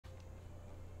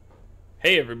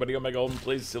Hey everybody, Omega Alden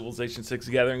plays Civilization 6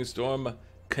 Gathering Storm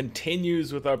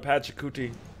continues with our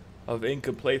Pachacuti of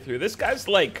Inca playthrough. This guy's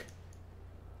like,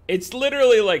 it's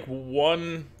literally like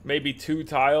one, maybe two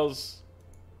tiles.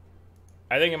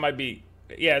 I think it might be,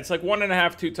 yeah, it's like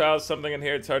 1.5, 2 tiles, something in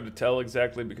here. It's hard to tell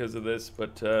exactly because of this,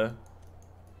 but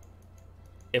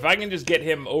if I can just get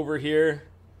him over here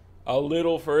a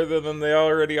little further than they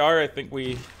already are, I think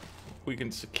we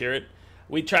can secure it.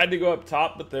 We tried to go up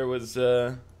top, but there was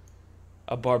a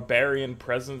barbarian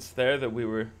presence there that we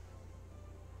were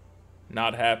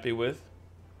not happy with.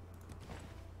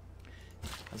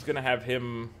 I was gonna have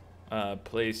him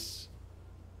place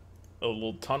a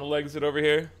little tunnel exit over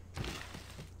here.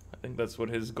 I think that's what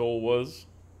his goal was.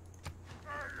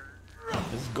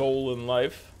 His goal in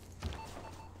life.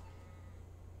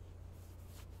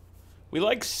 We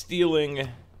like stealing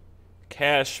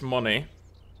cash money.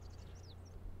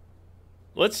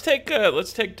 Let's take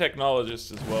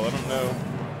technologist as well. I don't know.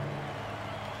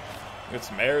 Get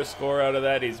some air score out of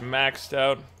that. He's maxed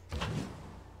out.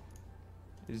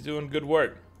 He's doing good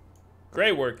work.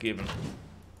 Great work even.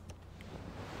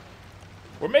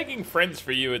 We're making friends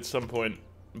for you at some point,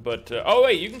 but oh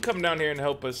wait, you can come down here and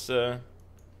help us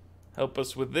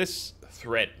with this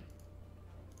threat.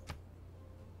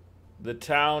 The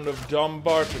town of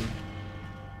Dumbarton.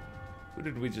 Who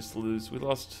did we just lose? We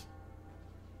lost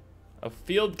a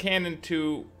field cannon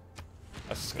to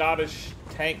a Scottish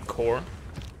tank corps.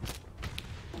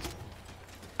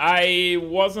 I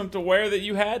wasn't aware that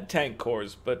you had tank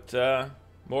corps, but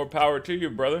more power to you,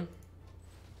 brother.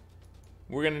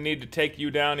 We're gonna need to take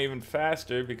you down even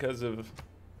faster because of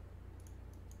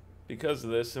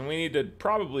this, and we need to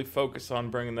probably focus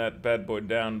on bringing that bad boy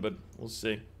down, but we'll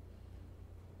see.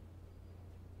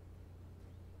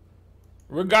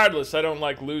 Regardless, I don't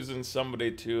like losing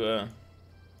somebody to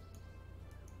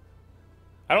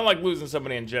I don't like losing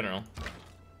somebody in general.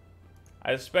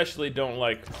 I especially don't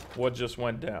like what just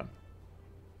went down.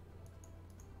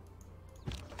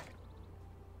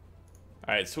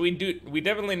 Alright, so we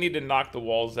definitely need to knock the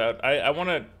walls out. I want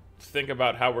to think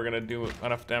about how we're going to do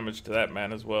enough damage to that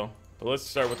man as well. But let's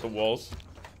start with the walls.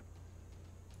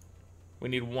 We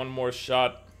need one more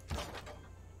shot.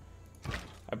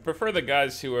 I prefer the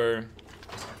guys who are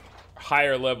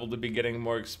higher level to be getting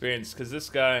more experience, because this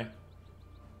guy,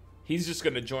 he's just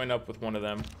going to join up with one of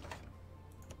them.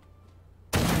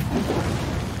 Right,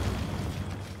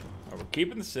 we're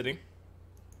keeping the city.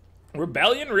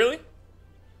 Rebellion, really?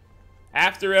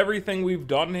 After everything we've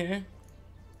done here?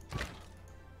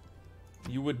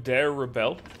 You would dare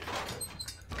rebel?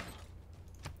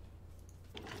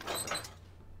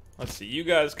 Let's see, you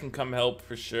guys can come help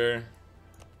for sure.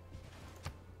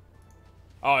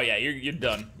 Oh yeah, you're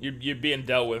done. You're being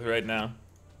dealt with right now.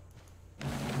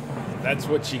 That's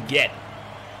what you get.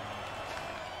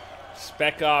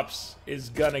 Spec Ops is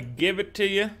gonna give it to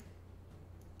you,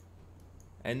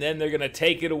 and then they're gonna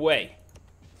take it away.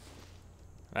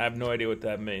 I have no idea what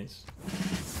that means,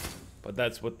 but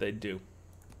that's what they do.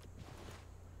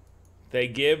 They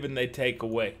give and they take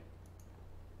away.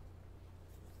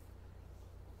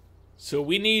 So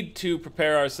we need to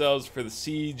prepare ourselves for the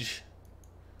siege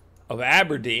of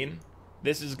Aberdeen.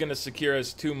 This is gonna secure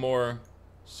us 2 more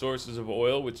sources of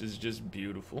oil, which is just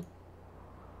beautiful.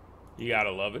 You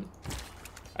gotta love it.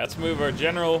 Let's move our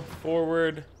general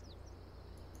forward.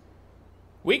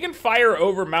 We can fire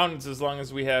over mountains as long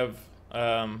as we have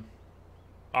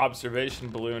observation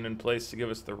balloon in place to give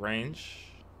us the range.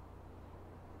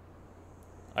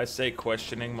 I say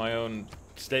questioning my own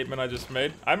statement I just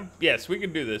made. Yes, we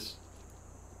can do this.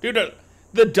 Dude,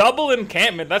 the double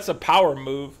encampment, that's a power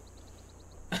move.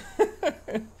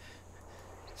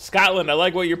 Scotland, I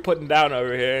like what you're putting down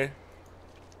over here.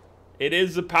 It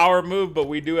is a power move, but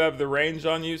we do have the range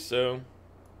on you, so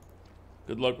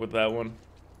good luck with that one.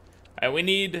 And we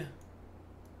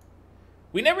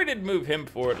never did move him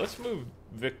forward. Let's move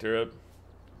Victor up.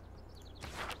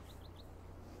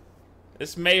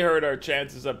 This may hurt our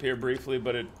chances up here briefly,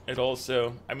 but it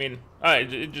also, I mean,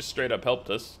 it just straight up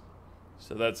helped us.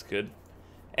 So that's good.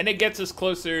 And it gets us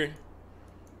closer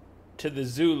to the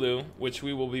Zulu, which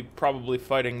we will be probably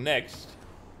fighting next.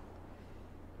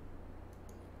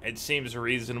 It seems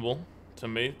reasonable to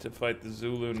me to fight the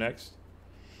Zulu next.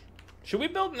 Should we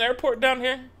build an airport down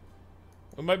here?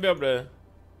 We might be able to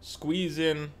squeeze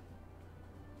in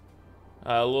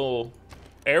a little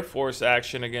Air Force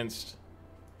action against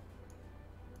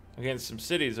some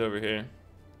cities over here.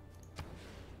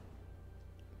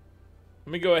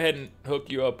 Let me go ahead and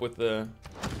hook you up with an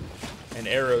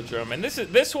aerodrome, and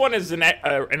this one is an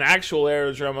actual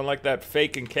aerodrome, unlike that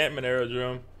fake encampment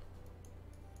aerodrome.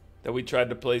 that we tried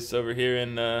to place over here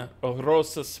in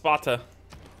Rosa Spata.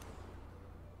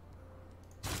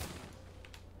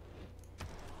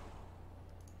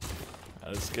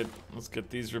 Let's get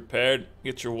these repaired.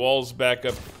 Get your walls back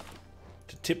up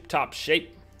to tip-top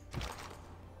shape,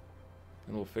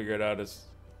 and we'll figure it out as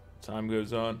time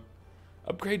goes on.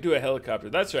 Upgrade to a helicopter.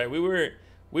 That's right. We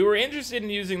were interested in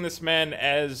using this man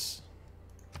as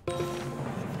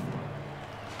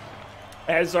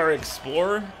our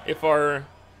explorer. If our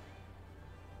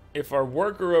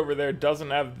worker over there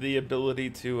doesn't have the ability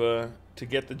to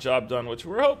get the job done, which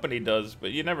we're hoping he does,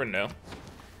 but you never know.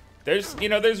 There's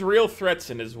real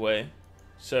threats in his way.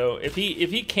 So if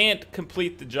he can't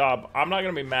complete the job, I'm not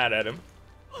gonna be mad at him.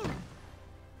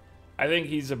 I think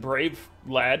he's a brave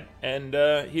lad, and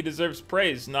he deserves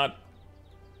praise, not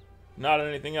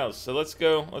anything else. So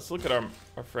let's look at our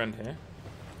friend here.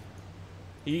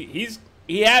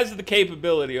 He has the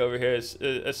capability over here,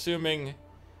 assuming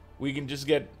we can just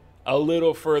get a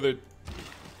little further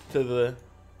to the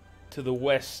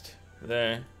west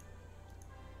there.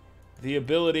 The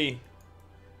ability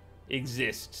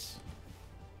exists.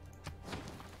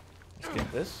 Let's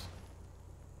get this.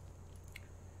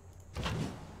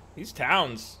 These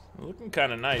towns are looking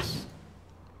kind of nice.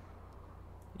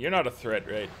 You're not a threat,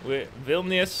 right?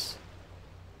 Vilnius.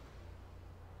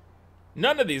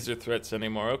 None of these are threats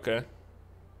anymore. Okay.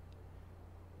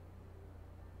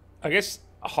 I guess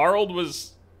Harold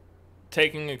was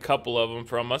taking a couple of them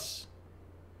from us.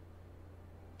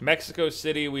 Mexico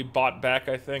City we bought back,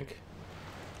 I think.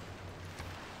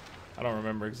 I don't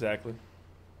remember exactly.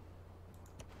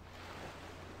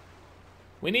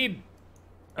 We need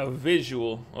a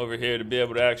visual over here to be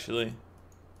able to actually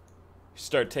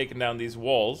start taking down these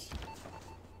walls.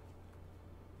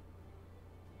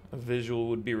 A visual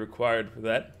would be required for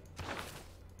that.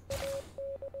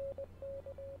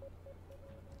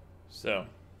 So,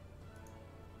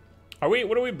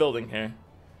 what are we building here?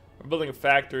 We're building a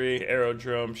factory,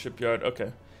 aerodrome, shipyard.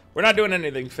 Okay. We're not doing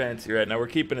anything fancy right now. We're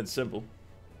keeping it simple.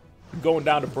 We're going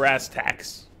down to brass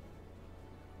tacks.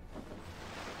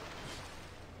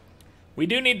 We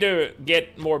do need to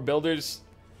get more builders.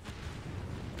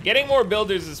 Getting more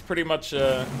builders is pretty much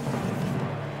a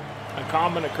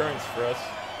common occurrence for us.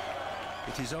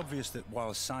 It is obvious that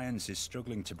while science is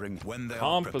struggling to bring when they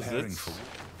composites, are preparing for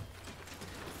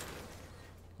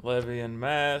levy and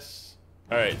mass.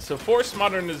 Alright, so force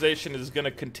modernization is going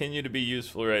to continue to be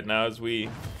useful right now as we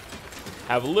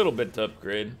have a little bit to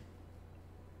upgrade.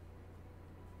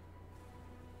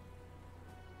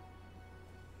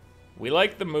 We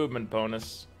like the movement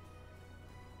bonus.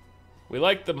 We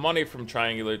like the money from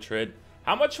triangular trade.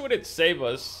 How much would it save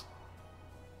us?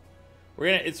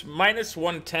 It's minus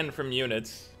 110 from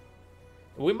units.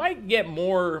 We might get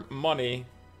more money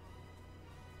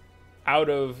out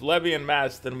of levy and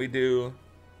mass than we do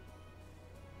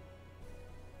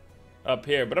up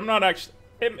here, but I'm not actually.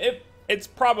 It's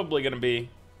probably going to be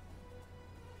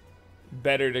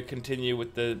better to continue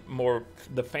with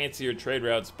the fancier trade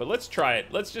routes, but let's try it.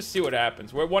 Let's just see what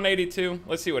happens. We're at 182.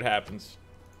 Let's see what happens.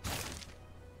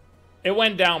 It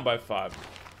went down by 5.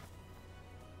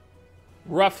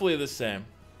 Roughly the same.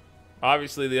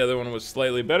 Obviously, the other one was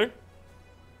slightly better,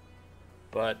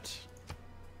 but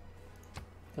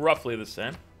roughly the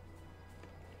same.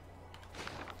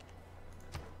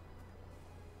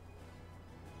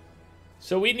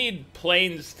 So we need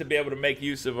planes to be able to make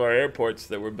use of our airports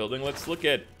that we're building. Let's look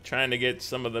at trying to get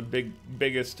some of the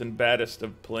biggest and baddest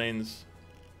of planes.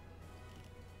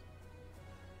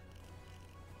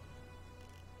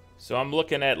 So I'm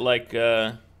looking at like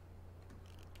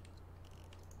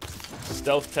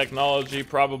stealth technology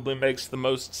probably makes the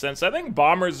most sense. I think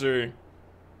bombers are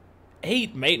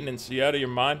 8 maintenance. Are you out of your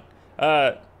mind?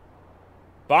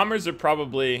 Bombers are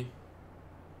probably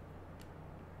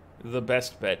the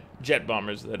best bet. Jet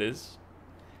bombers, that is.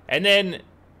 And then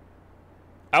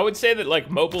I would say that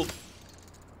like mobile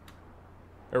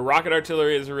or rocket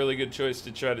artillery is a really good choice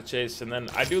to try to chase. And then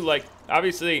I do like,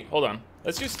 obviously, hold on.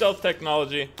 Let's do stealth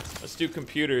technology. Let's do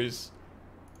computers.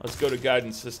 Let's go to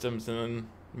guidance systems, and then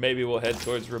maybe we'll head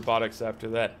towards robotics after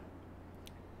that.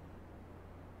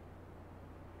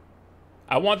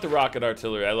 I want the rocket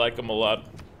artillery. I like them a lot.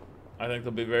 I think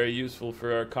they'll be very useful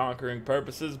for our conquering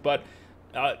purposes, but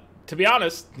to be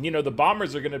honest, you know, the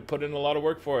bombers are going to put in a lot of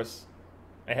work for us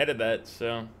ahead of that,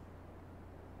 so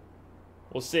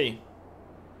we'll see.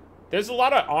 There's a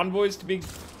lot of envoys to be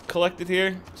collected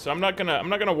here, so I'm not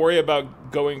gonna worry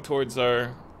about going towards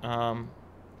our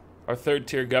 3rd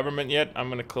tier government yet. I'm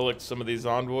gonna collect some of these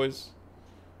envoys,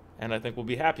 and I think we'll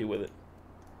be happy with it.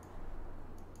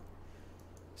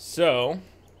 So,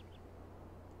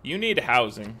 you need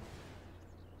housing.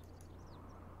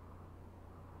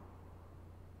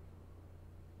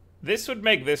 This would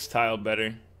make this tile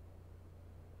better.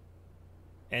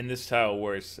 And this tile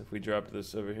worse if we dropped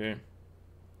this over here.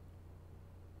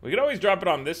 We could always drop it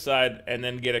on this side and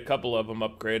then get a couple of them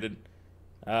upgraded.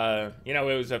 You know,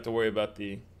 we always have to worry about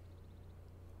the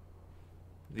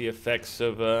effects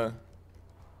of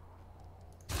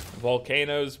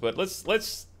volcanoes, but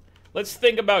let's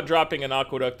think about dropping an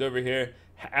aqueduct over here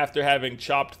after having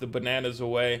chopped the bananas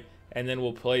away, and then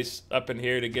we'll place up in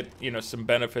here to get, you know, some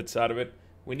benefits out of it.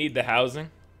 We need the housing.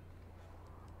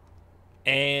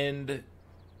 And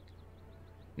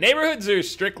neighborhoods are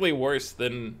strictly worse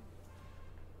than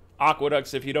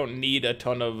aqueducts if you don't need a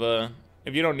ton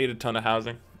of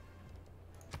housing.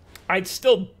 I'd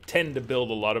still tend to build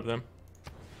a lot of them,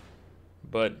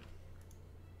 but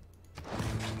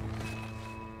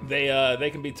they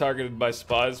can be targeted by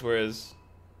spies, whereas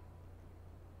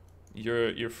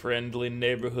your friendly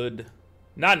neighborhood,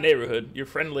 not neighborhood, your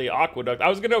friendly aqueduct. I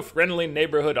was gonna go friendly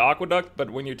neighborhood aqueduct, but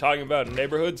when you're talking about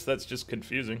neighborhoods, that's just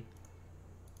confusing.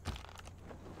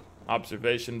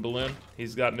 Observation balloon.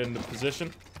 He's gotten into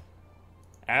position.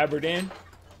 Aberdeen.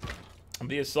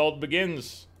 The assault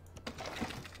begins.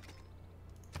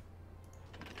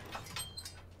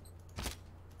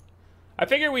 I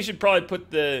figure we should probably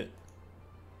put the...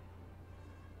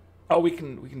 Oh, we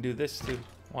can do this too.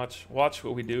 Watch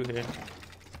what we do here.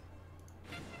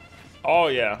 Oh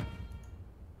yeah.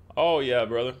 Oh yeah,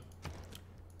 brother.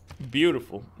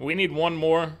 Beautiful. We need one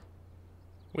more.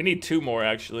 We need two more,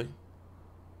 actually.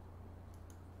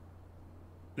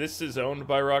 This is owned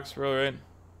by Roxborough, right?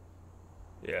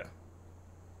 Yeah.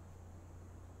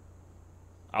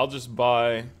 I'll just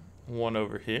buy one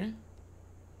over here.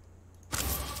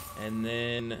 And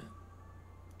then...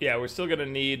 Yeah, we're still gonna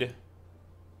need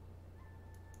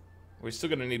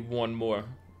one more.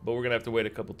 But we're gonna have to wait a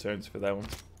couple turns for that one.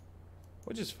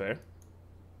 Which is fair.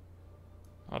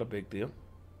 Not a big deal.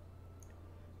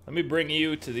 Let me bring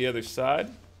you to the other side.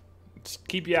 Just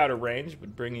keep you out of range,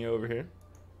 but bring you over here.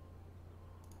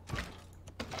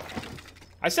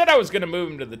 I said I was gonna move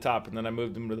him to the top, and then I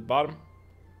moved him to the bottom.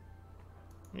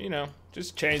 You know,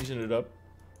 just changing it up.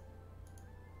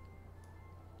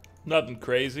 Nothing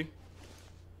crazy.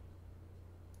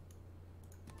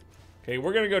 Okay,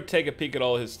 we're gonna go take a peek at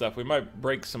all his stuff. We might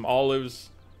break some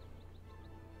olives.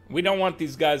 We don't want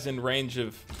these guys in range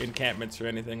of encampments or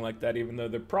anything like that, even though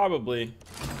they're probably...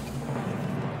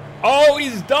 Oh,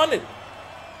 he's done it!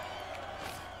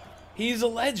 He's a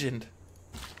legend.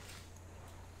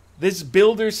 This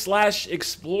builder slash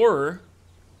explorer,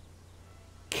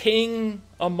 king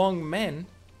among men.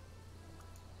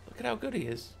 Look at how good he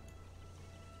is.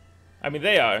 I mean,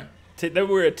 they are. They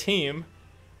were a team,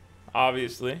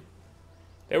 obviously.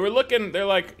 They were looking, they're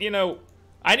like, you know,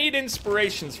 I need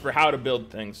inspirations for how to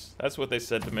build things. That's what they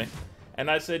said to me.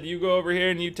 And I said, you go over here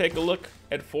and you take a look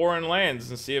at foreign lands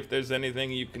and see if there's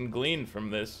anything you can glean from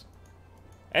this.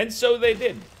 And so they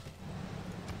did.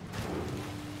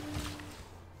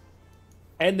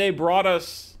 And they brought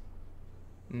us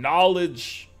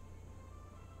knowledge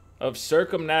of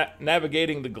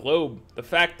circumnavigating the globe. The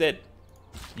fact that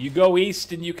you go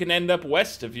east and you can end up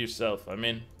west of yourself. I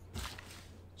mean,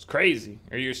 it's crazy.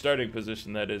 Or your starting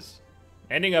position, that is.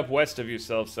 Ending up west of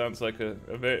yourself sounds like a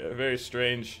very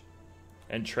strange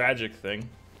and tragic thing.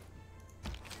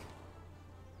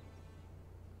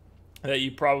 That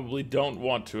you probably don't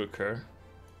want to occur.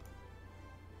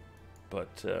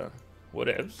 But,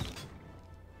 whatevs.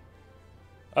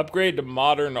 Upgrade to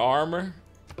modern armor.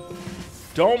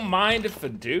 Don't mind if I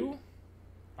do.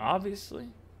 Obviously.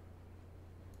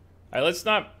 Alright,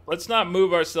 let's not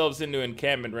move ourselves into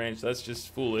encampment range. That's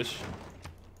just foolish.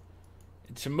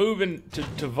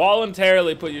 To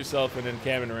voluntarily put yourself in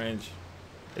encampment range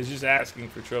is just asking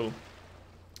for trouble.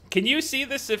 Can you see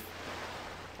this if...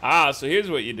 Ah, so here's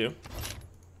what you do.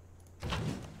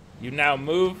 You now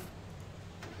move.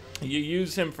 You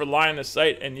use him for line of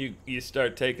sight, and you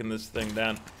start taking this thing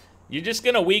down. You're just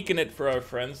gonna weaken it for our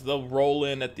friends. They'll roll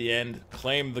in at the end,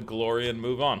 claim the glory, and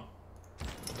move on.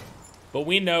 But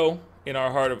we know in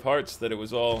our heart of hearts that it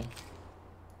was all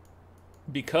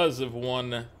because of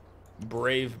one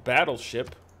brave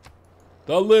battleship.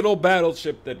 The little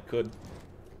battleship that could.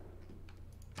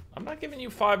 I'm not giving you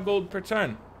 5 gold per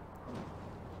turn.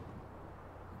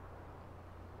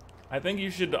 I think you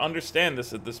should understand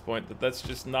this at this point, that that's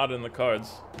just not in the cards.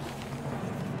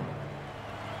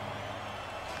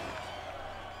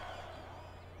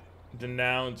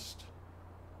 Denounced.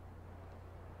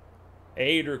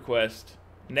 Aid request.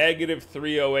 Negative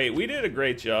 308. We did a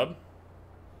great job.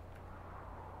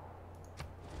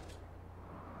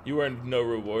 You earned no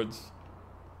rewards.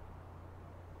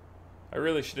 I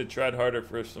really should have tried harder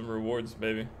for some rewards,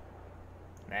 maybe.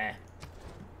 Nah.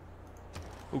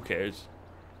 Who cares?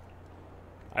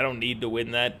 I don't need to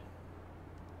win that.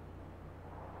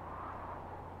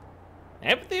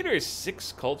 Amphitheater is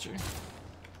 6 culture. What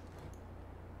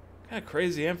kind of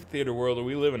crazy amphitheater world are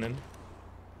we living in?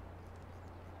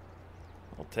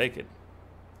 I'll take it.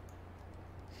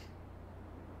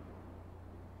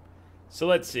 So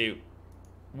let's see.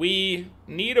 We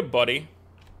need a buddy.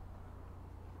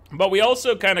 But we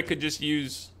also kind of could just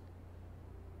use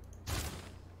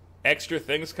extra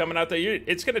things coming out there.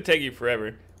 It's going to take you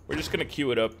forever. We're just going to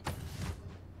queue it up.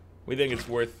 We think it's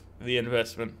worth the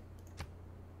investment.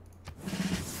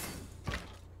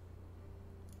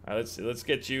 Alright, let's see. Let's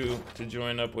get you to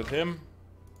join up with him.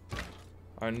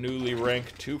 Our newly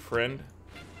ranked 2 friend.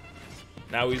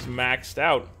 Now he's maxed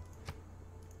out.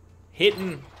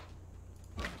 Hitting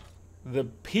the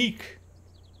peak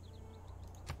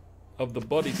of the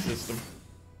buddy system.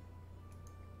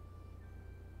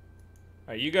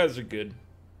 Alright, you guys are good.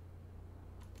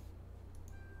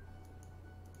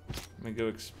 Let me go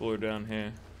explore down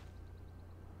here.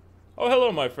 Oh,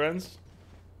 hello, my friends.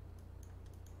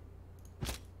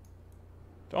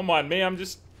 Don't mind me, I'm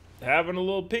just having a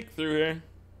little peek through here.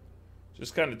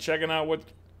 Just kind of checking out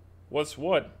what's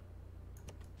what.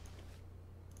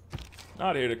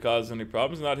 Not here to cause any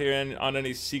problems, not here on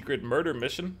any secret murder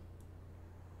mission.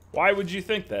 Why would you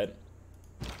think that?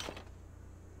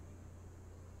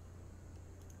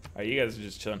 Alright, you guys are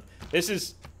just chilling. This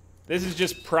is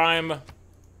just prime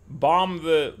bomb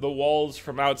the walls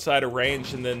from outside of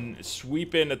range and then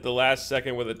sweep in at the last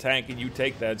second with a tank and you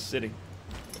take that city.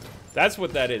 That's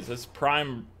what that is. That's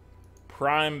prime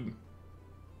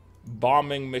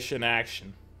bombing mission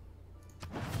action.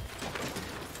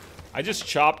 I just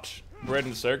chopped bread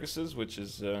and circuses, which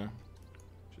is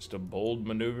just a bold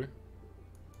maneuver.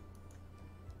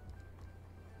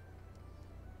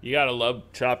 You gotta love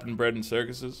chopping bread and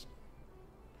circuses.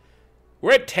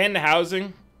 We're at 10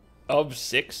 housing of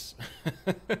 6.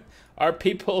 Our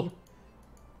people,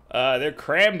 they're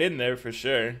crammed in there for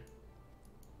sure.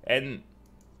 And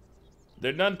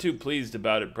they're none too pleased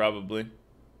about it, probably.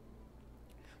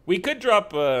 We could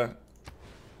drop, not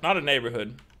a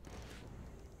neighborhood.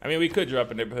 I mean, we could drop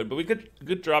a neighborhood, but we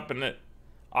could drop an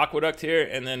aqueduct here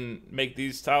and then make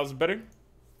these tiles better.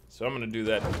 So I'm gonna do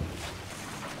that.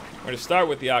 We're gonna start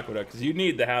with the aqueduct, because you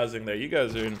need the housing there. You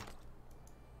guys are in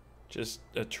just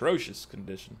atrocious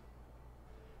condition.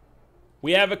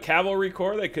 We have a cavalry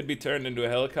corps that could be turned into a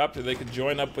helicopter. They could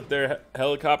join up with their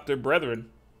helicopter brethren.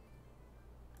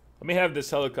 Let me have this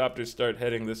helicopter start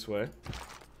heading this way.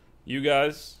 You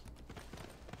guys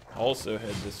also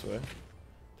head this way.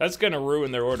 That's gonna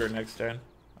ruin their order next turn,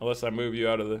 unless I move you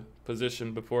out of the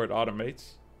position before it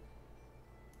automates.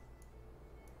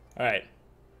 Alright.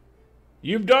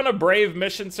 You've done a brave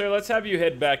mission, sir. Let's have you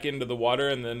head back into the water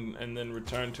and then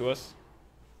return to us.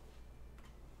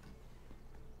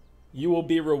 You will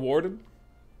be rewarded.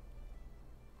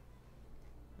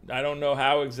 I don't know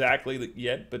how exactly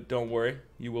yet, but don't worry.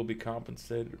 You will be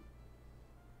compensated.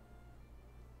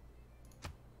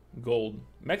 Gold.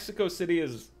 Mexico City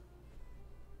is...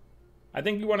 I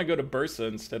think you want to go to Bursa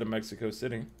instead of Mexico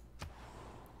City.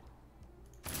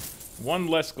 1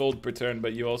 less gold per turn,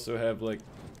 but you also have, like,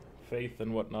 faith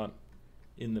and whatnot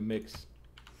in the mix.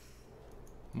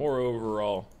 More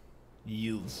overall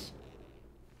yields.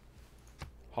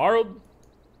 Harold,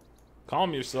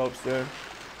 calm yourselves there.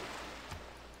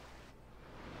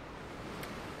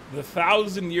 The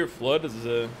 1,000-year flood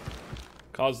has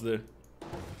caused the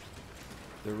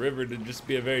river to just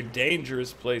be a very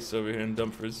dangerous place over here in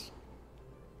Dumfries.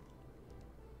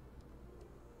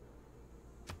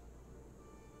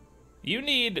 You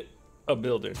need a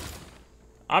builder.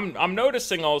 I'm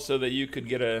noticing also that you could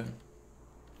get a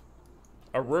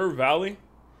Ruhr Valley.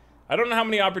 I don't know how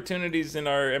many opportunities in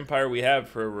our empire we have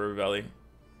for a Ruhr Valley.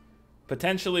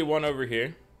 Potentially one over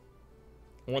here.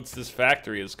 Once this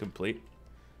factory is complete.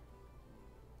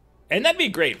 And that'd be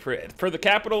great for the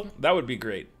capital. That would be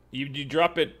great. You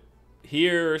drop it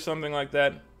here or something like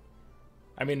that.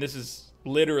 I mean, this is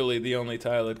literally the only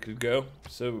tile it could go.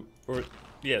 So, or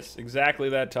yes, exactly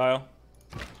that tile.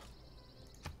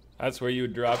 That's where you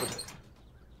would drop it.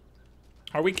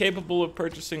 Are we capable of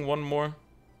purchasing one more?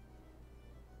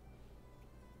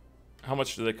 How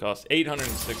much do they cost?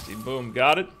 860. Boom,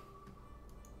 got it.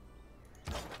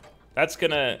 That's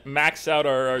gonna max out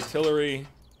our artillery.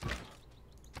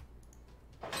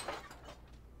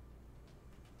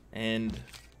 And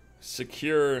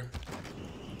secure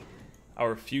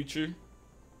our future.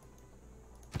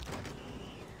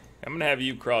 I'm gonna have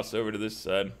you cross over to this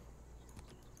side.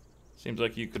 Seems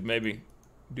like you could maybe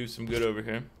do some good over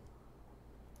here.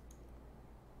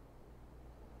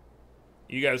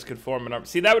 You guys could form an army.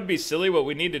 See, that would be silly. What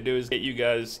we need to do is get you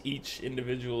guys each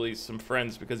individually some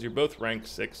friends because you're both rank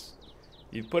 6.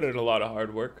 You've put in a lot of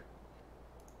hard work.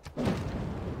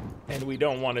 And we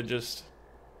don't want to just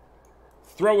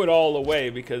throw it all away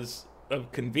because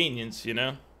of convenience, you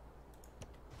know?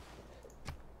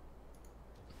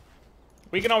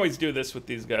 We can always do this with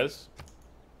these guys.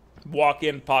 Walk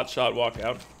in, pot shot, walk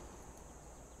out.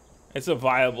 It's a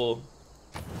viable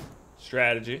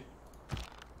strategy.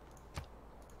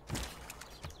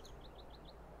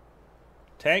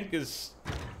 Tank is...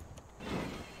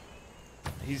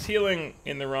 He's healing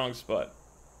in the wrong spot.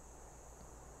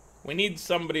 We need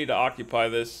somebody to occupy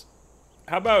this.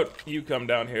 How about you come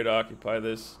down here to occupy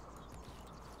this?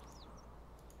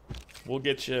 We'll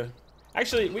get you...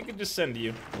 Actually, we could just send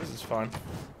you. This is fine.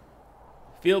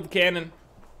 Field cannon.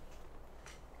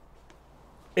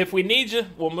 If we need you,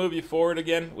 we'll move you forward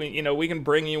again. We can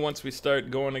bring you once we start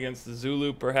going against the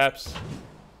Zulu, perhaps.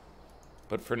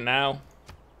 But for now,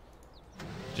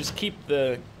 just keep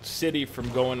the city from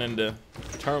going into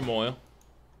turmoil.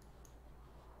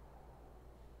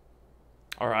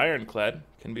 Our ironclad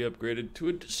can be upgraded to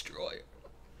a destroyer.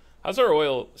 How's our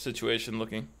oil situation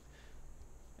looking?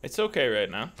 It's okay right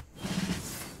now.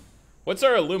 What's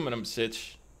our aluminum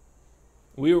sitch?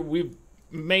 We've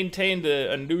maintained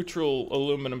a neutral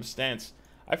aluminum stance.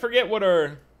 I forget what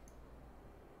our...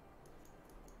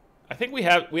 I think we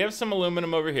have some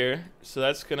aluminum over here, so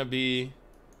that's gonna be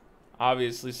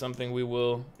obviously something we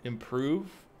will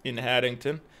improve in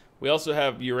Haddington. We also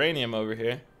have uranium over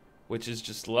here, which is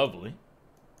just lovely.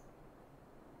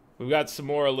 We've got some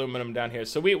more aluminum down here.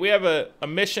 So we have a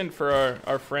mission for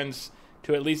our friends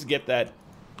to at least get that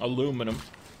aluminum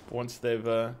once they've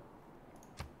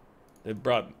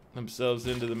brought themselves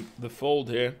into the fold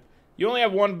here. You only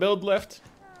have one build left.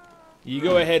 You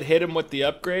go ahead, hit him with the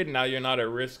upgrade. Now you're not at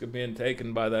risk of being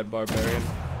taken by that barbarian.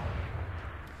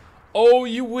 Oh,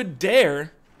 you would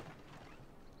dare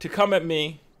to come at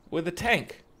me with a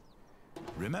tank.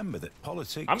 Remember that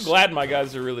politics... I'm glad my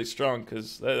guys are really strong,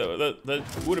 because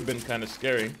that would have been kind of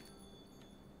scary.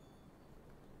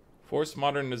 Forced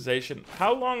modernization.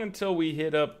 How long until we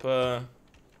hit up...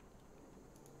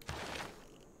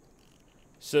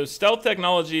 So stealth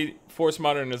technology, forced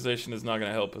modernization is not going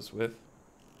to help us with.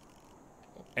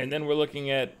 And then we're looking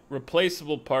at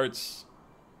replaceable parts,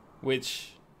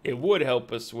 which it would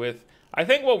help us with. I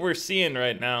think what we're seeing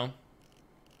right now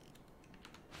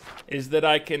is that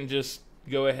I can just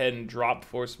go ahead and drop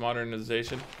forced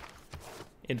modernization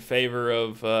in favor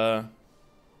of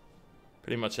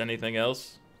pretty much anything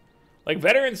else. Like,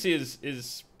 veterancy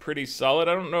is pretty solid.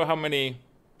 I don't know how many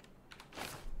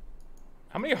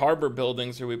harbor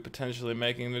buildings are we potentially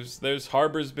making. There's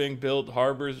harbors being built, or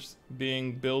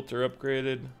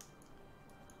upgraded,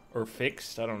 or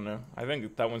fixed. I don't know. I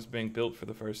think that one's being built for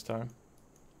the first time.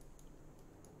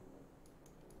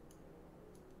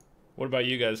 What about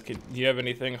you guys? Do you have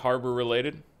anything harbor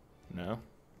related? No.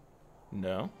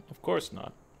 No, of course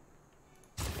not.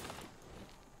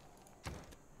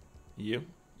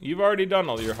 You've already done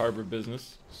all your harbor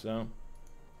business, so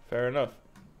fair enough.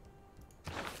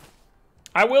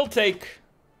 I will take...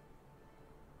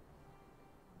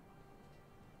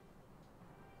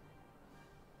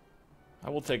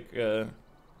 let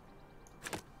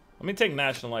me take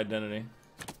national identity.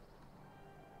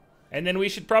 And then we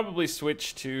should probably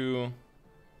switch to...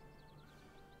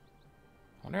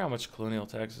 I wonder how much colonial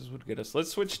taxes would get us.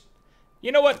 Let's switch...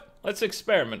 You know what? Let's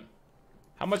experiment.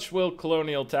 How much will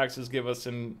colonial taxes give us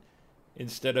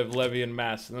instead of levy and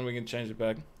mass? And then we can change it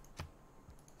back.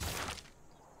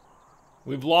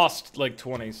 We've lost like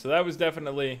 20, so that was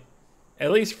definitely,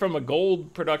 at least from a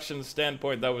gold production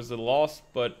standpoint, that was a loss,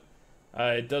 but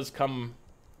it does come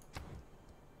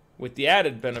with the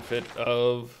added benefit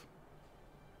of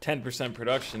 10%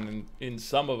 production in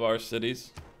some of our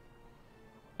cities.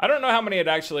 I don't know how many it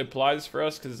actually applies for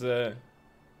us, because a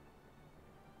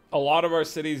lot of our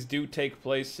cities do take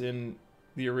place in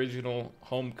the original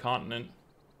home continent.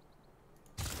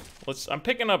 I'm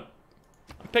picking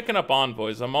up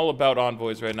envoys. I'm all about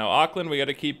envoys right now. Auckland, we got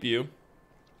to keep you.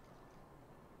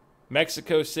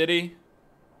 Mexico City,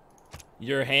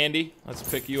 you're handy. Let's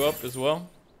pick you up as well.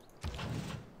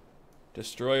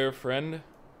 Destroyer friend.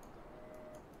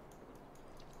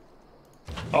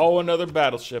 Oh, another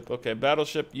battleship. Okay,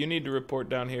 battleship, you need to report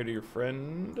down here to your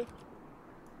friend.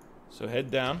 So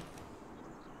head down.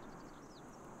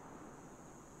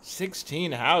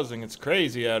 16 housing. It's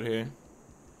crazy out here.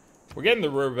 We're getting the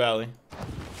Ruhr Valley.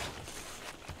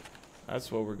 That's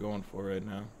what we're going for right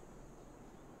now.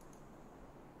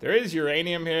 There is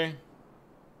uranium here.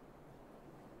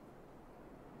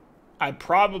 I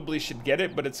probably should get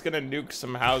it, but it's gonna nuke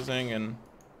some housing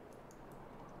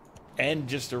and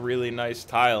just a really nice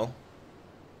tile.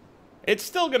 It's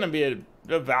still gonna be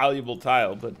a valuable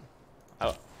tile, but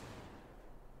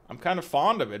I'm kind of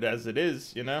fond of it as it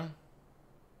is, you know?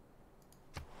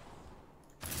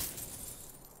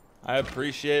 I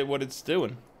appreciate what it's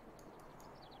doing.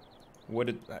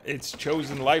 Its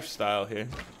chosen lifestyle here.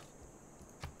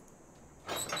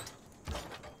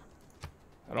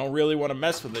 I don't really want to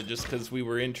mess with it just because we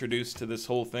were introduced to this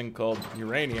whole thing called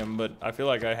uranium, but I feel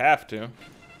like I have to.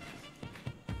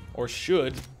 Or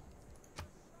should.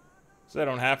 So I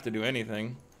don't have to do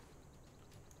anything.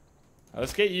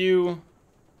 Let's get you...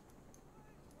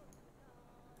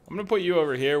 I'm gonna put you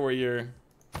over here where you're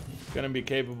gonna be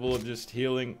capable of just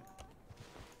healing.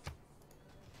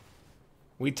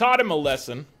 We taught him a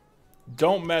lesson.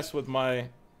 Don't mess with my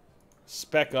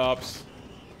spec ops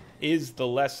is the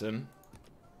lesson.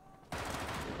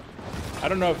 I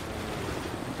don't know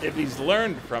if he's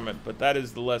learned from it, but that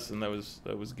is the lesson that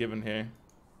was given here.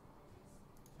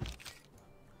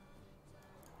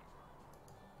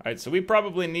 Alright, so we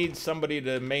probably need somebody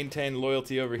to maintain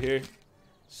loyalty over here.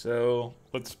 So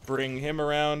let's bring him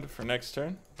around for next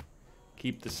turn.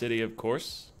 Keep the city, of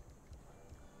course.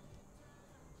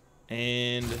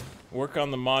 And work on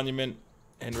the monument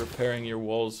and repairing your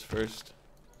walls first.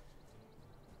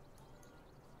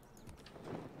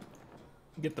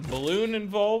 Get the balloon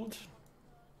involved.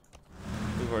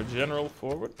 Move our general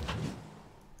forward.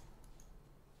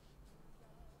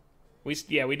 We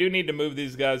do need to move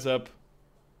these guys up.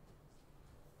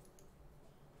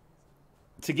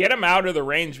 To get them out of the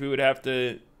range, we would have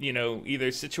to, you know,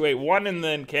 either situate one in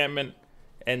the encampment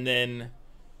and then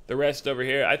the rest over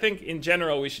here. I think in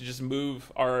general we should just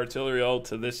move our artillery all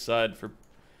to this side for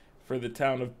the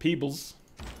town of Peebles.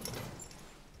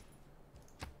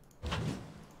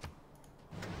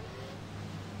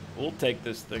 We'll take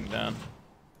this thing down.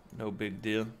 No big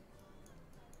deal.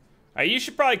 You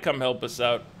should probably come help us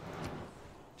out.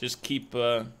 Just keep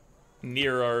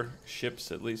near our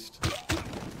ships at least.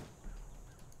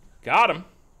 Got him.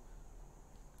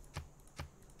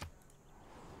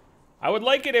 I would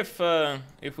like it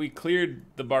if we cleared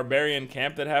the barbarian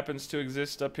camp that happens to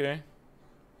exist up here.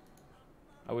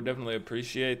 I would definitely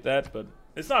appreciate that, but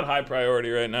it's not high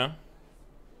priority right now.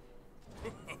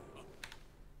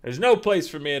 There's no place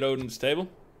for me at Odin's table.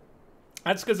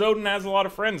 That's because Odin has a lot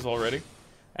of friends already.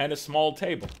 And a small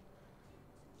table.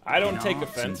 I don't take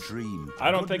offense.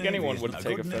 I don't think anyone would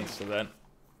take offense to that.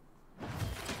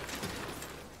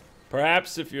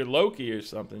 Perhaps if you're Loki or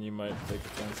something, you might take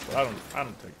offense. But I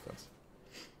don't take offense.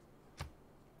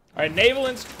 Alright, naval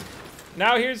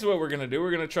now here's what we're gonna do.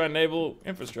 We're gonna try naval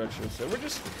infrastructure. So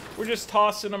we're just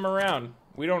tossing them around.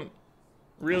 We don't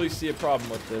really see a problem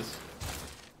with this.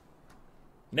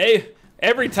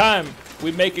 Every time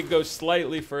we make it go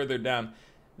slightly further down.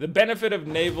 The benefit of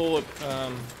naval,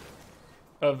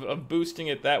 of boosting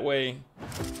it that way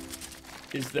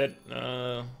is that,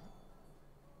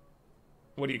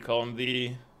 what do you call them?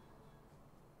 The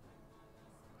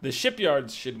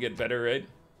shipyards should get better, right?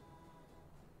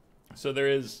 So there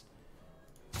is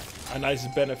a nice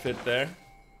benefit there.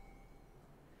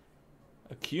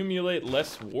 Accumulate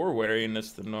less war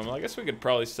wariness than normal. I guess we could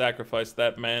probably sacrifice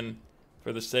that man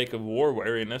for the sake of war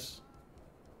wariness.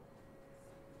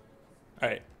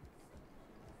 Alright.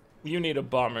 You need a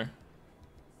bomber.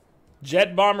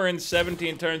 Jet bomber in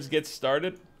 17 turns gets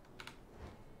started.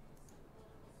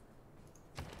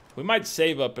 We might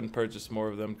save up and purchase more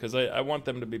of them, because I want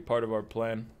them to be part of our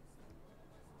plan.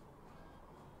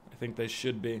 I think they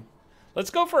should be.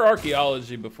 Let's go for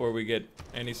archaeology before we get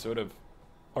any sort of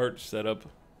art set up.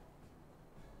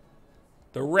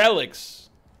 The relics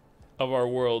of our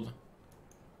world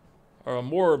are a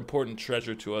more important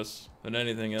treasure to us than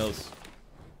anything else.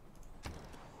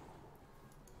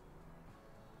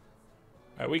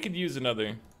 Alright, we could use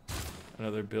another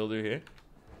builder here.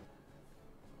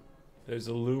 There's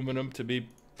aluminum to be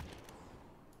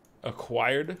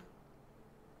acquired.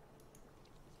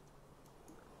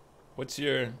 What's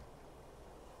your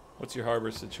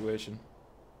harbor situation?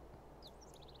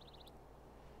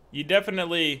 You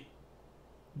definitely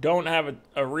don't have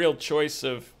a real choice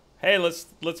of, hey, let's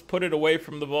put it away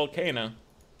from the volcano.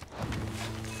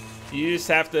 You just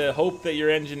have to hope that your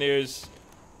engineers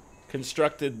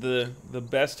constructed the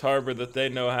best harbor that they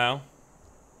know how.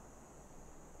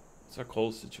 It's our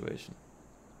coal situation.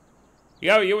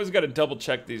 You always got to double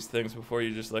check these things before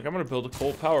you just like, I'm gonna build a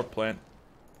coal power plant.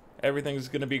 Everything's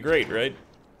gonna be great, right?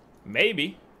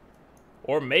 Maybe.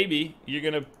 Or maybe you're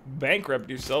gonna bankrupt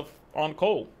yourself on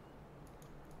coal.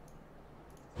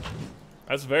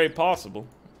 That's very possible.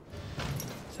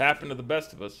 Let's happen to the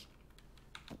best of us.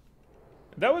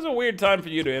 That was a weird time for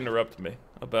you to interrupt me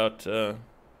about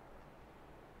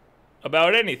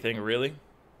anything, really.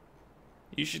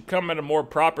 You should come at a more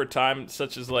proper time,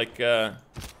 such as like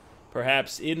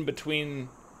perhaps in between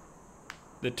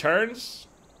the turns.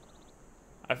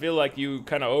 I feel like you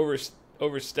kind of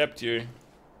overstepped your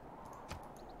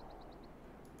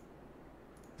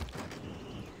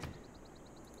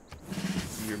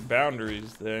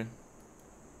boundaries there.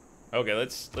 Okay,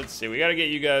 let's see. We gotta get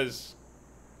you guys.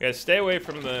 You gotta stay away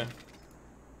from the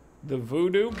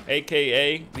voodoo,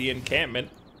 aka the encampment.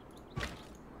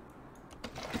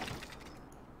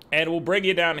 And we'll bring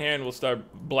you down here and we'll start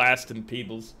blasting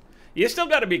peoples. You still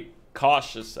gotta be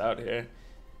cautious out here.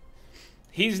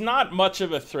 He's not much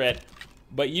of a threat,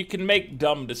 but you can make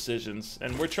dumb decisions,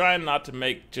 and we're trying not to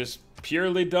make just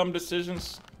purely dumb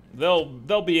decisions. They'll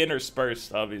be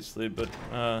interspersed, obviously, but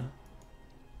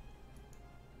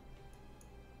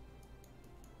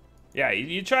yeah,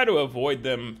 you try to avoid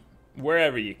them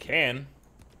wherever you can.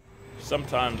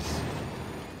 Sometimes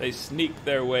they sneak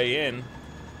their way in,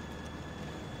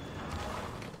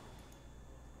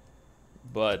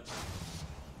 but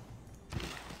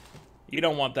you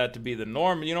don't want that to be the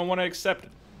norm, and you don't want to accept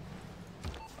it.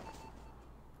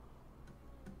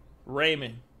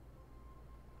 Raymond.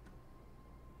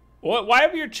 What? Why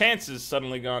have your chances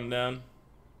suddenly gone down?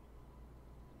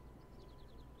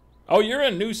 Oh, you're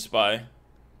a new spy.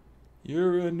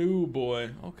 You're a new boy.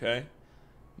 Okay.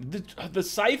 The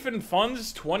siphon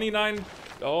funds 29.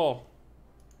 Oh.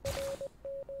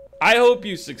 I hope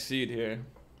you succeed here.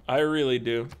 I really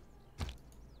do.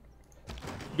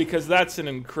 Because that's an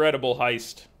incredible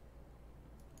heist.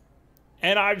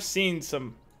 And I've seen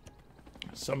some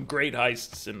great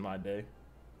heists in my day.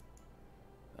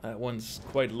 That one's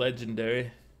quite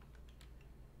legendary.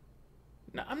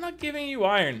 No, I'm not giving you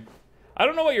iron. I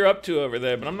don't know what you're up to over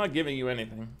there, but I'm not giving you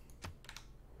anything.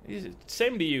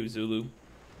 Same to you, Zulu.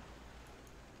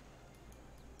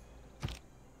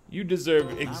 You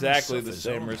deserve exactly the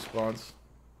same response.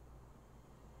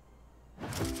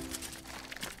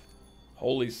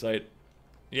 Holy site.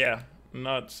 Yeah,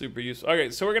 not super useful. Okay,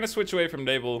 so we're gonna switch away from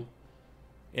naval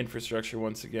infrastructure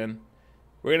once again.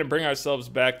 We're gonna bring ourselves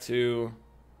back to...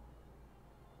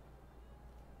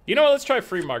 You know what, let's try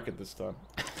free market this time.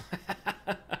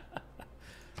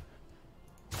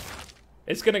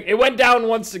 It went down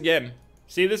once again.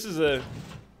 See, this isn't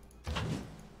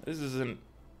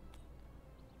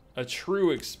a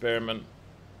true experiment.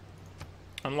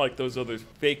 Unlike those other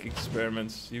fake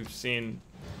experiments you've seen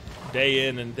day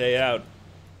in and day out.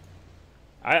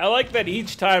 I like that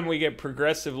each time we get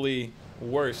progressively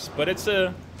worse, but it's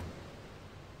a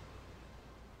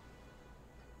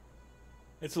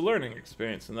learning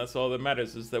experience, and that's all that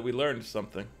matters, is that we learned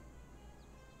something.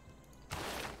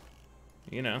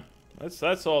 You know,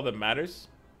 that's all that matters.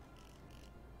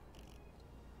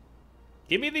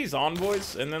 Give me these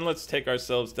envoys, and then let's take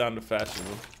ourselves down to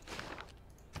fascism.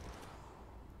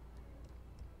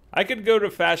 I could go to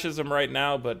fascism right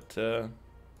now, but I'm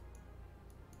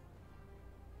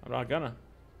not gonna.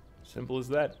 Simple as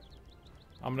that.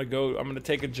 I'm gonna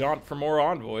take a jaunt for more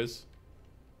envoys.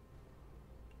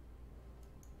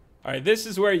 Alright, this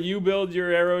is where you build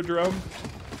your aerodrome.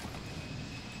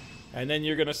 And then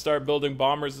you're gonna start building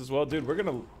bombers as well. Dude, we're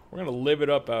gonna live it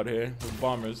up out here with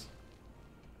bombers.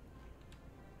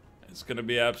 It's gonna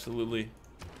be absolutely...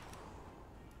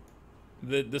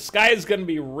 The sky is gonna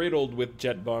be riddled with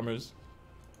jet bombers.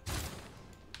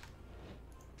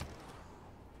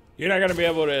 You're not gonna be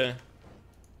able to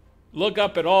look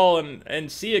up at all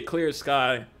and see a clear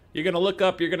sky. You're gonna look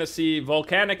up, you're gonna see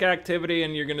volcanic activity,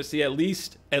 and you're gonna see at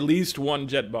least one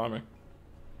jet bomber.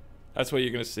 That's what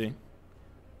you're gonna see.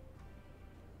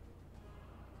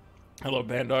 Hello,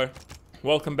 Bandar.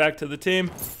 Welcome back to the team.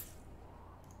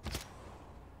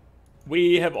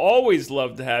 We have always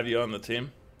loved to have you on the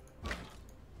team.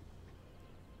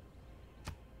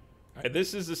 Alright,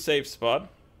 this is a safe spot.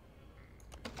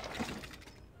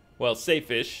 Well,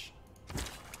 safe-ish.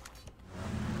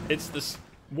 It's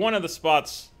one of the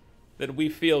spots that we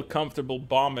feel comfortable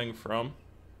bombing from.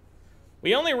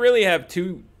 We only really have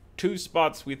two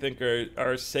spots we think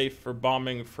are safe for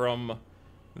bombing from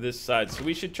this side, so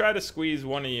we should try to squeeze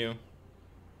one of you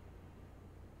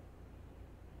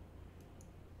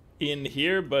in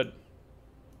here, but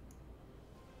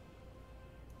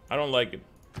I don't like it.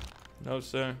 No,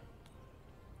 sir.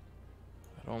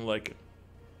 I don't like it.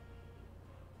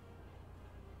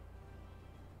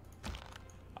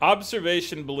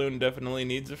 Observation balloon definitely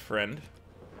needs a friend.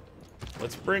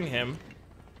 Let's bring him.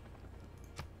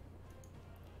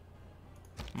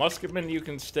 Musketman, you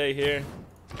can stay here.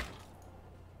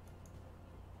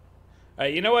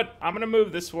 Alright, you know what? I'm gonna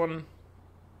move this one.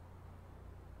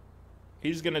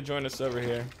 He's gonna join us over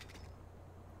here.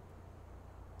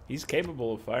 He's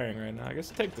capable of firing right now. I guess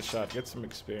take the shot, get some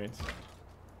experience.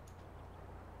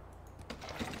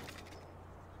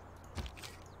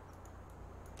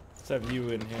 Let's have you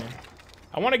in here.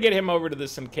 I want to get him over to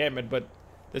this encampment, but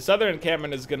this other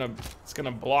encampment is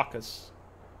gonna block us.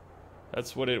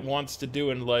 That's what it wants to do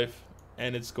in life,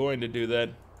 and it's going to do that.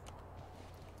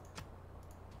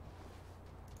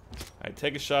 Alright,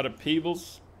 take a shot at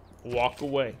Peebles. Walk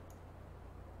away.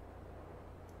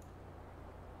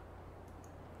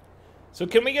 So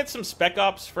can we get some Spec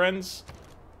Ops friends?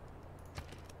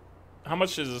 How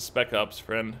much is a Spec Ops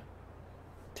friend?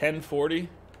 1040?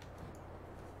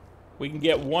 We can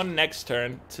get one next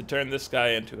turn to turn this guy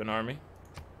into an army.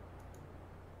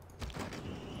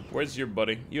 Where's your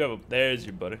buddy? You have a... There's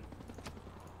your buddy.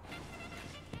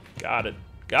 Got it.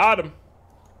 Got him.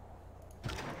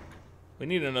 We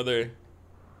need another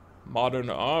modern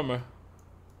armor.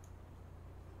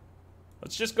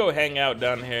 Let's just go hang out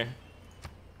down here.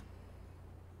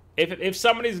 If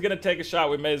somebody's gonna take a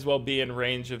shot, we may as well be in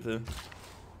range of the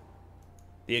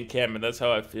encampment. That's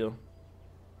how I feel.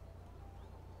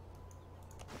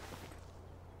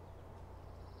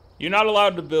 You're not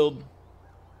allowed to build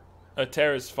a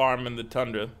terrace farm in the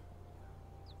tundra.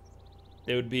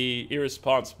 It would be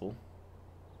irresponsible.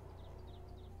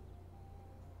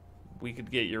 We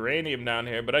could get uranium down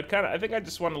here, but I think I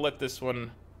just want to let this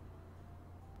one...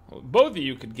 Both of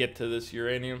you could get to this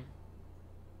uranium.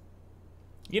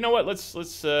 You know what? Let's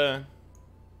I'm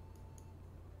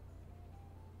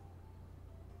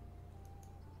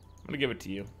gonna give it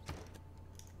to you.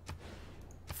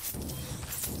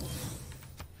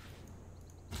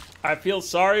 I feel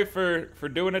sorry for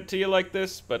doing it to you like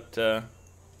this, but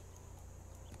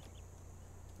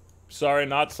sorry,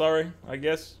 not sorry, I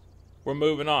guess. We're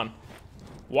moving on.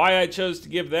 Why I chose to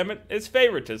give them it? It's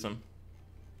favoritism.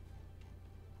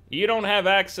 You don't have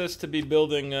access to be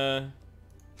building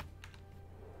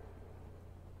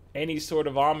any sort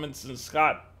of Amundsen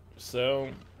Scott, so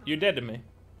you're dead to me.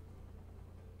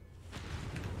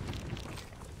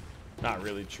 Not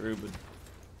really true, but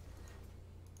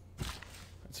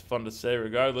it's fun to say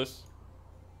regardless.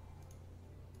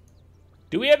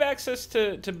 Do we have access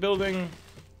to building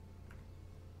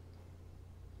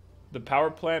the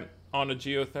power plant on a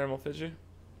geothermal fissure?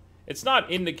 It's not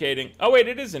indicating... Oh wait,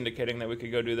 it is indicating that we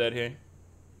could go do that here.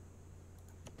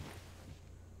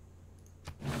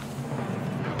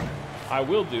 I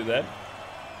will do that.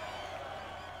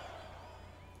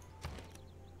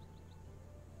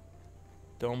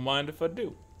 Don't mind if I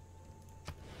do.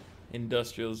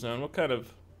 Industrial zone. What kind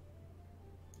of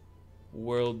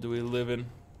world do we live in?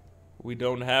 We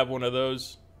don't have one of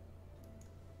those.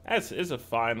 That is a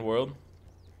fine world.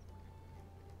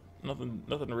 Nothing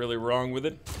really wrong with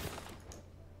it.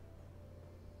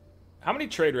 How many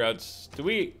trade routes do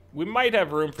we might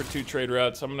have room for 2 trade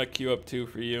routes. I'm gonna queue up 2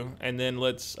 for you, and then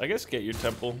let's, I guess, get your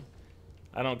temple.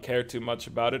 I don't care too much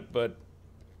about it, but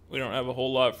we don't have a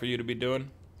whole lot for you to be doing.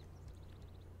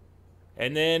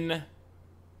 And then,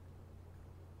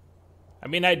 I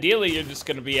mean, ideally, you're just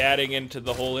gonna be adding into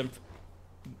the whole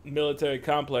military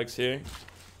complex here.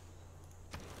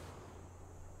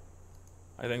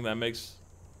 I think that makes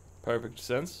perfect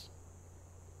sense.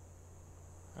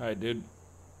 All right, dude.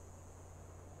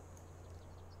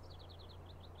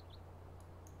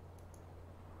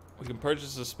 We can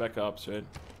purchase a Spec Ops, right?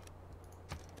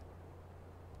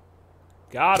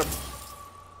 Got him.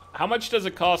 How much does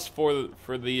it cost for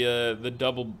the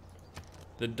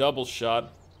double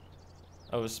shot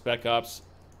of a Spec Ops?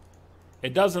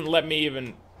 It doesn't let me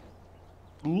even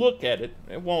look at it.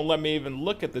 It won't let me even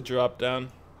look at the drop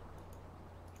down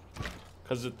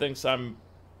because it thinks I'm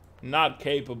not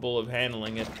capable of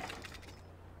handling it,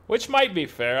 which might be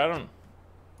fair.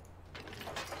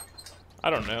 I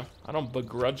don't know. I don't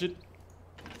begrudge it.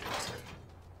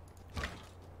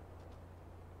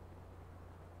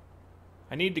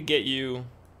 I need to get you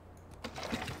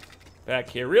back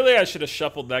here. Really, I should have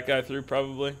shuffled that guy through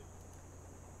probably.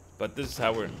 But this is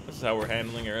how we're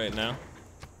handling it right now.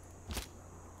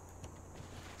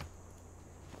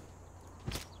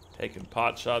 Taking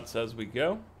pot shots as we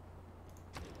go.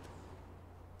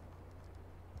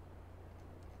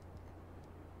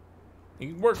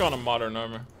 You can work on a modern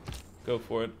armor. Go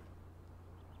for it.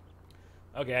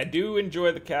 Okay, I do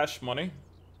enjoy the cash money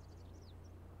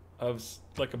of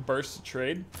like a burst of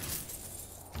trade.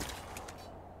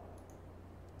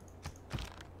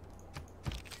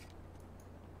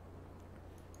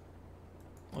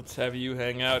 Let's have you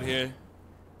hang out here.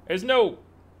 There's no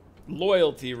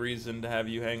loyalty reason to have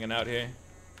you hanging out here.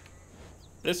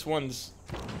 This one's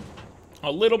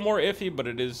a little more iffy, but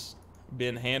it is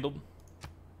been handled.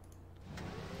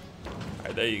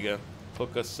 Alright, there you go.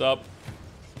 Hook us up.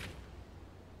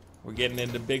 We're getting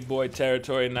into big boy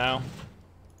territory now.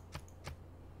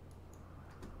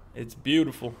 It's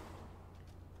beautiful.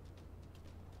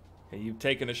 Okay, you've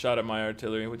taken a shot at my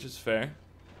artillery, which is fair.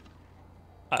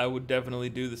 I would definitely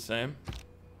do the same.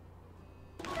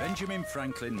 Benjamin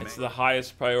Franklin. It's the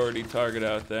highest priority target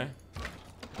out there.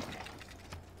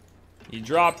 You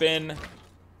drop in.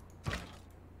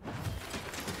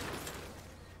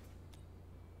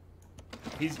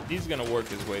 He's gonna work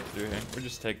his way through here.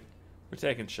 We're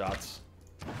taking shots.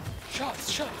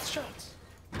 Shots.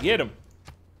 Get him.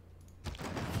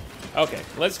 Okay,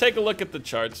 let's take a look at the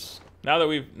charts. Now that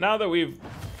we've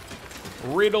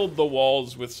riddled the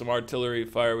walls with some artillery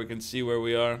fire, we can see where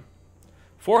we are.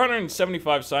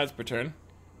 475 science per turn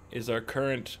is our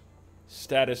current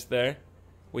status there,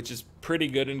 which is pretty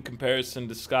good in comparison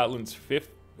to Scotland's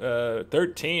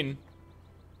 13.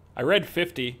 I read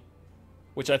 50,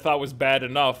 which I thought was bad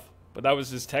enough, but that was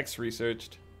his text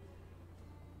researched.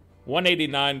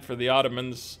 189 for the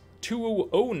Ottomans,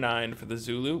 209 for the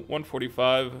Zulu,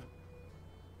 145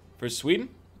 for Sweden,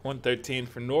 113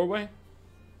 for Norway,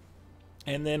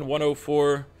 and then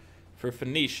 104 for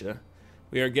Phoenicia.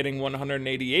 We are getting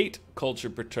 188 culture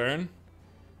per turn.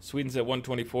 Sweden's at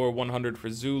 124, 100 for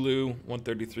Zulu,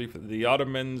 133 for the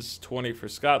Ottomans, 20 for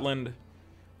Scotland,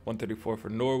 134 for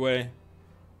Norway,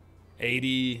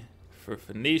 80 for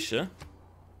Phoenicia.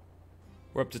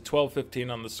 We're up to 1215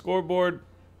 on the scoreboard.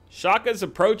 Shaka's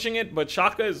approaching it, but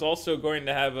Shaka is also going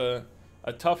to have a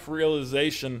tough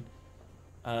realization,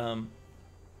 and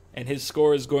his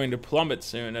score is going to plummet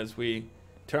soon as we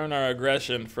turn our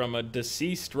aggression from a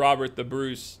deceased Robert the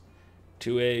Bruce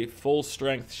to a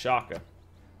full-strength Shaka.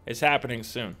 It's happening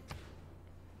soon.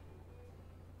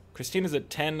 Christina's at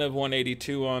 10 of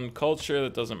 182 on culture.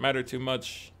 That doesn't matter too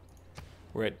much.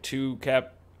 We're at 2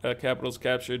 capitals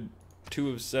captured, 2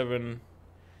 of 7.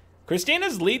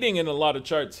 Christina's leading in a lot of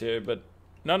charts here, but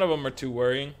none of them are too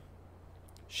worrying.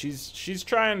 She's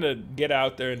trying to get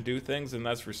out there and do things, and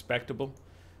that's respectable.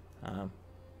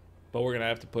 But we're gonna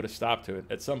have to put a stop to it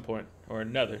at some point or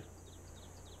another.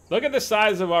 Look at the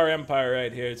size of our empire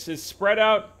right here. It's just spread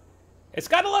out. It's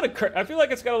got a lot of I feel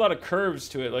like it's got a lot of curves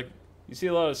to it. Like, you see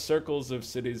a lot of circles of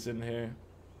cities in here.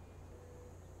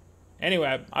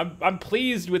 Anyway, I'm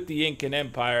pleased with the Incan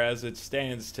Empire as it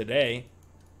stands today.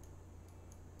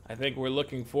 I think we're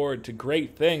looking forward to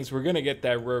great things. We're gonna get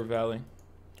that Ruhr Valley,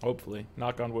 hopefully.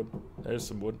 Knock on wood. There's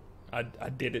some wood. I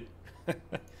did it.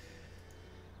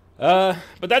 But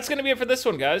that's gonna be it for this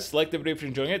one, guys. Like the video if you're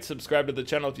enjoying it. Subscribe to the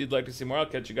channel if you'd like to see more. I'll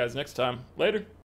catch you guys next time. Later.